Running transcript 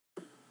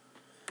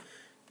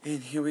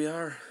And here we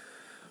are.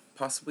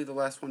 Possibly the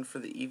last one for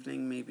the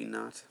evening, maybe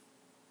not.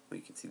 Well,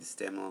 you can see the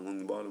stem along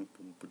the bottom.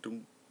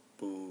 Boom,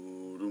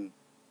 boom,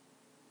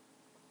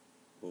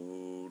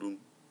 boom,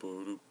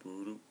 boom,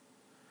 boom.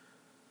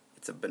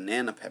 It's a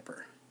banana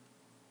pepper,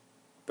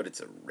 but it's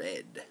a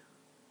red.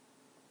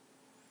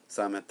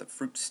 So I'm at the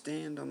fruit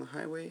stand on the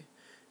highway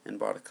and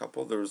bought a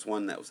couple. There was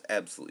one that was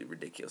absolutely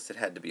ridiculous. It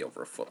had to be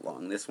over a foot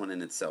long. This one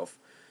in itself,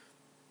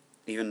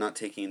 even not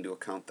taking into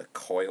account the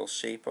coil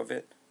shape of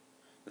it,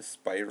 the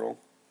spiral,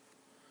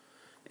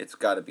 it's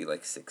got to be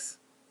like 6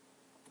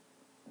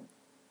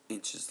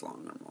 inches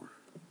long or more.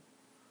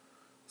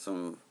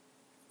 So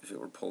if it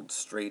were pulled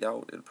straight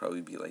out, it'd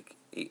probably be like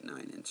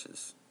 8-9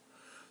 inches.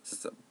 It's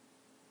just a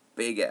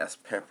big ass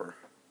pepper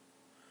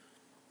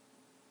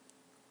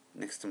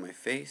next to my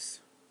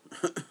face.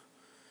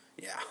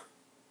 Yeah.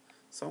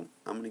 So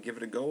I'm gonna give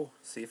it a go,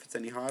 see if it's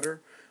any hotter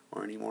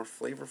or any more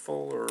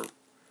flavorful, or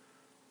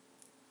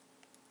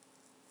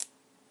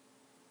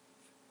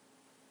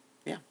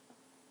yeah,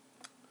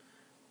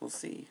 we'll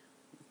see.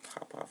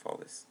 Pop off all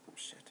this. Oh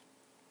shit.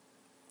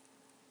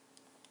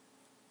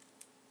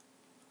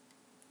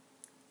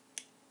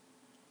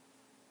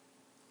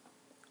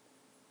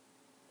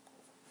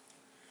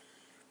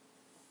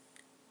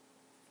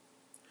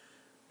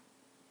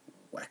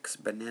 Wax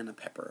banana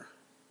pepper.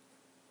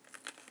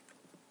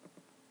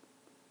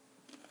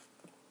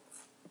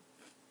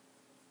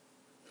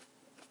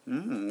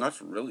 That's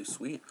really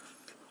sweet.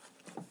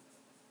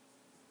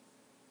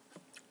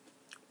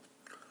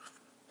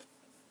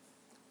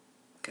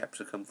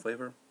 Capsicum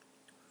flavor.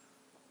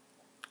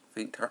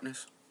 Faint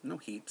tartness. No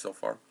heat so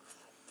far.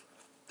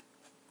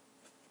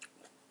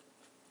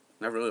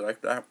 I really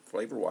like that.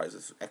 Flavor-wise,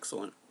 it's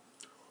excellent.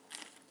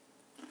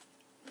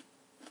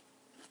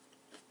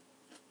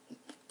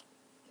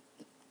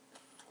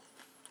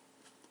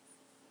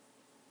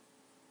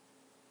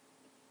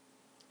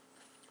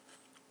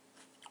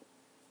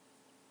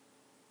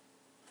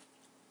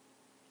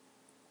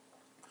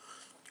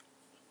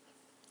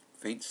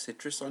 Faint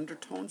citrus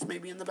undertones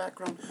maybe in the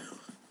background.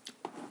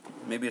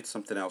 Maybe it's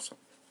something else.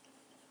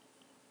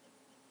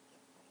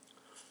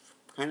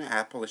 Kind of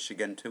apple-ish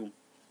again too.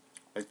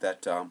 Like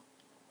that,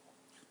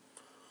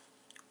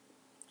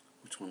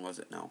 which one was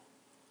it now?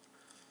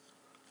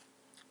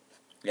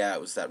 Yeah,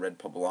 it was that red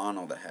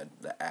poblano that had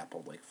the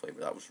apple-like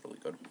flavor. That was really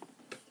good.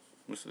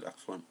 This is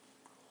excellent.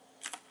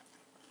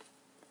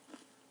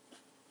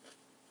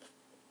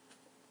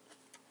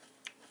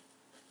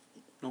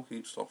 No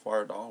heat so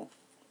far at all.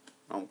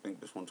 I don't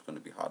think this one's going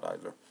to be hot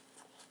either.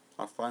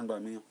 That's fine by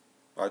me.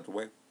 Either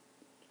way.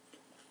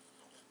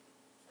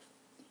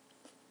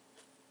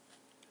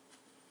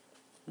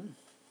 Mm.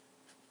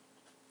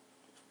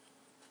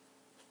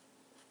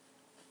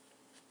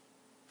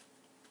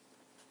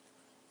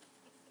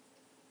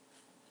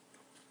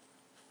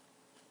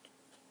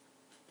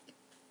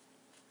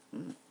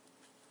 Mm.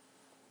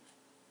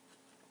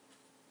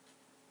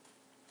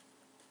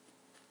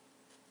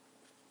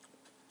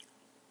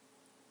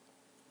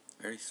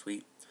 Very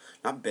sweet.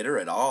 Not bitter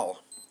at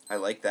all. I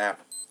like that.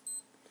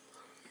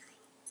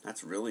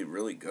 That's really,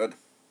 really good.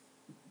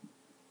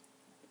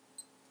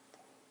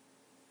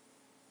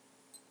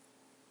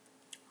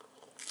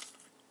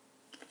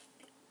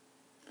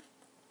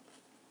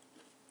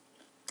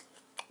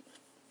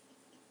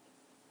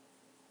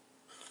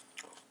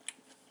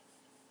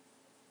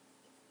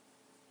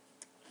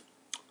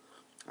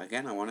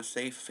 Again, I want to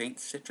say faint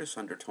citrus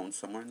undertone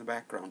somewhere in the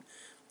background.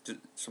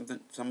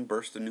 Some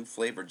burst of new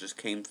flavor just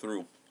came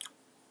through,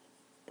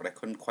 but I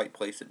couldn't quite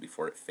place it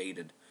before it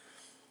faded.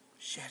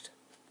 Shit.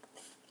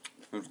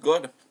 It was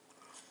good.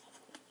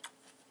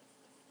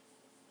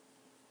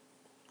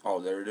 Oh,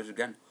 there it is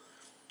again.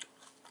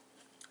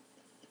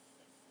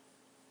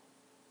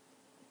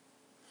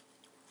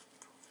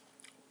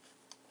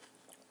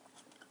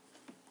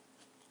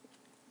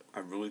 I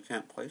really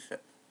can't place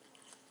it.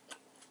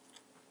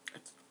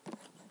 It's,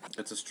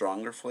 it's a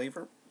stronger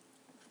flavor,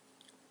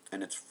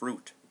 and it's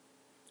fruit.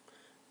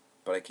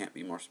 But I can't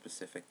be more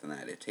specific than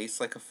that. It tastes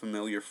like a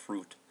familiar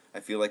fruit. I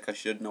feel like I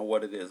should know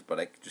what it is, but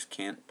I just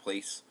can't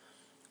place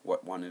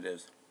what one it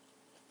is.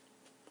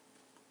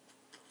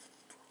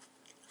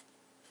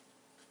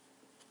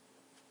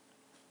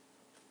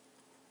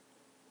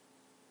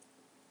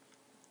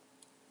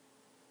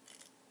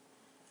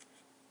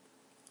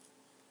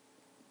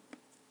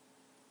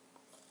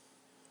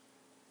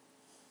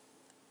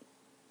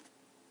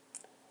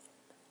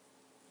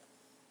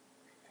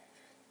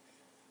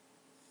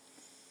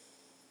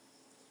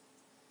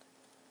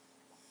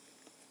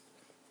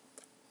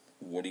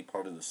 Woody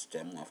part of the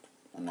stem left.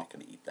 I'm not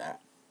going to eat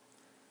that.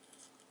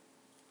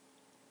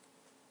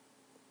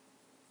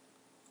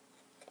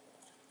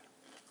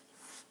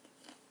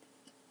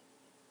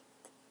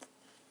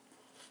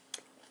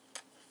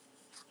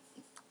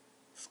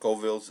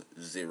 Scoville's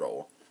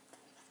 0.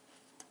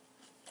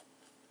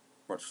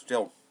 But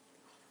still,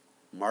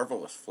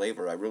 marvelous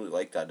flavor. I really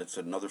like that. It's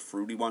another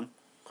fruity one.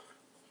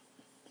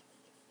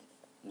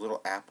 A little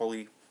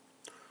appley.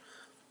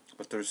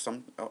 But there's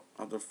some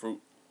other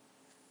fruit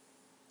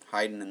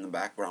hiding in the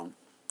background.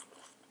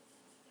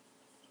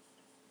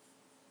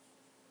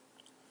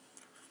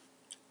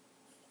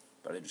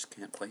 but I just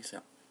can't place it.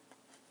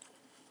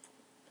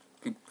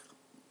 Keep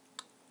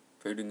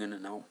fading in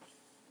and out,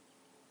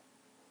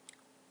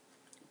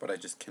 but I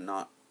just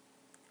cannot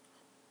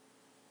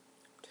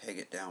tag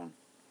it down.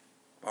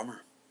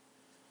 Bummer.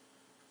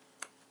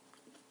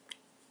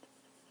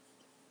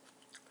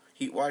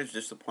 Heat-wise,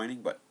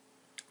 disappointing, but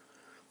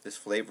this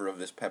flavor of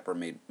this pepper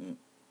made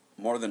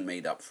more than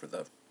made up for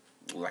the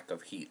lack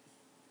of heat.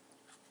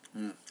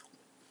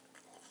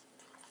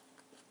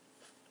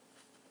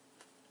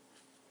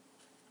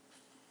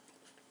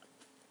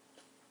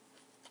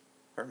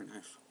 Very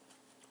nice.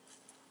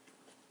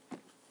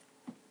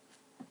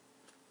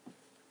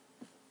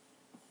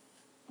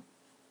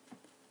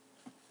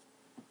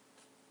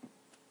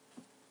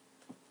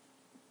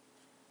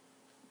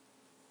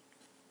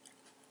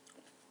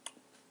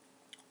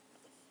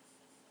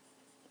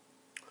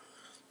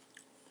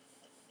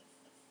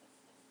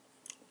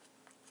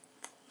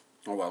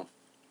 Oh well.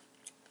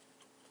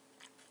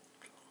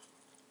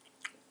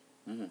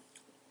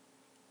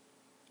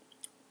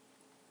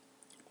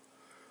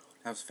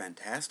 That was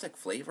fantastic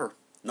flavor.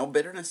 No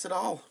bitterness at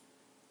all.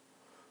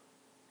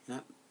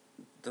 That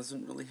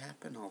doesn't really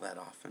happen all that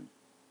often.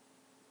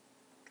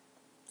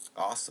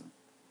 Awesome.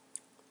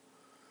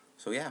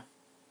 So yeah,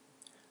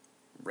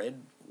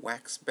 red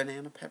wax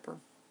banana pepper.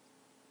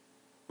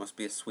 Must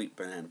be a sweet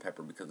banana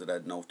pepper because it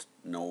had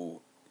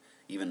no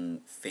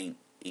even faint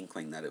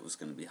inkling that it was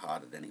going to be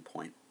hot at any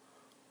point.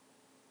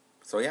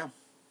 So yeah,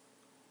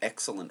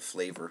 excellent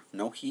flavor.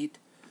 No heat,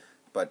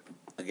 but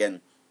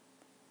again,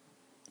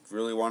 if you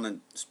really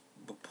want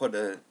to put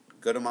a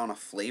good amount of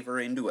flavor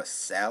into a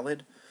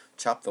salad,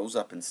 chop those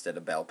up instead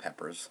of bell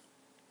peppers,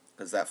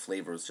 because that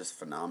flavor was just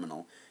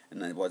phenomenal.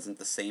 And it wasn't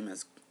the same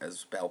as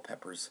bell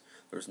peppers.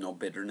 There's no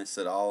bitterness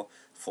at all.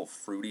 Full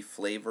fruity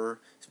flavor.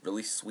 It's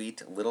really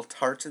sweet. A little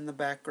tart in the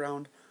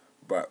background,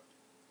 but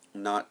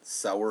not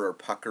sour or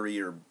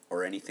puckery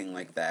or anything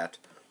like that.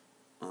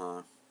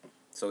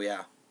 So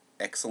yeah,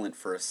 excellent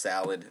for a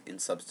salad in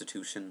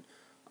substitution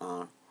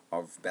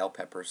of bell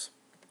peppers.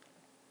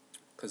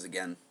 Because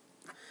again,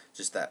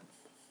 just that,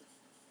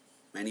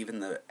 and even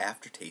the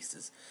aftertaste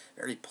is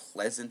very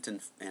pleasant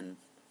and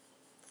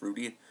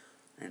fruity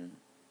and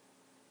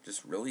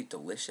just really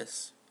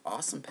delicious.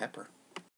 Awesome pepper.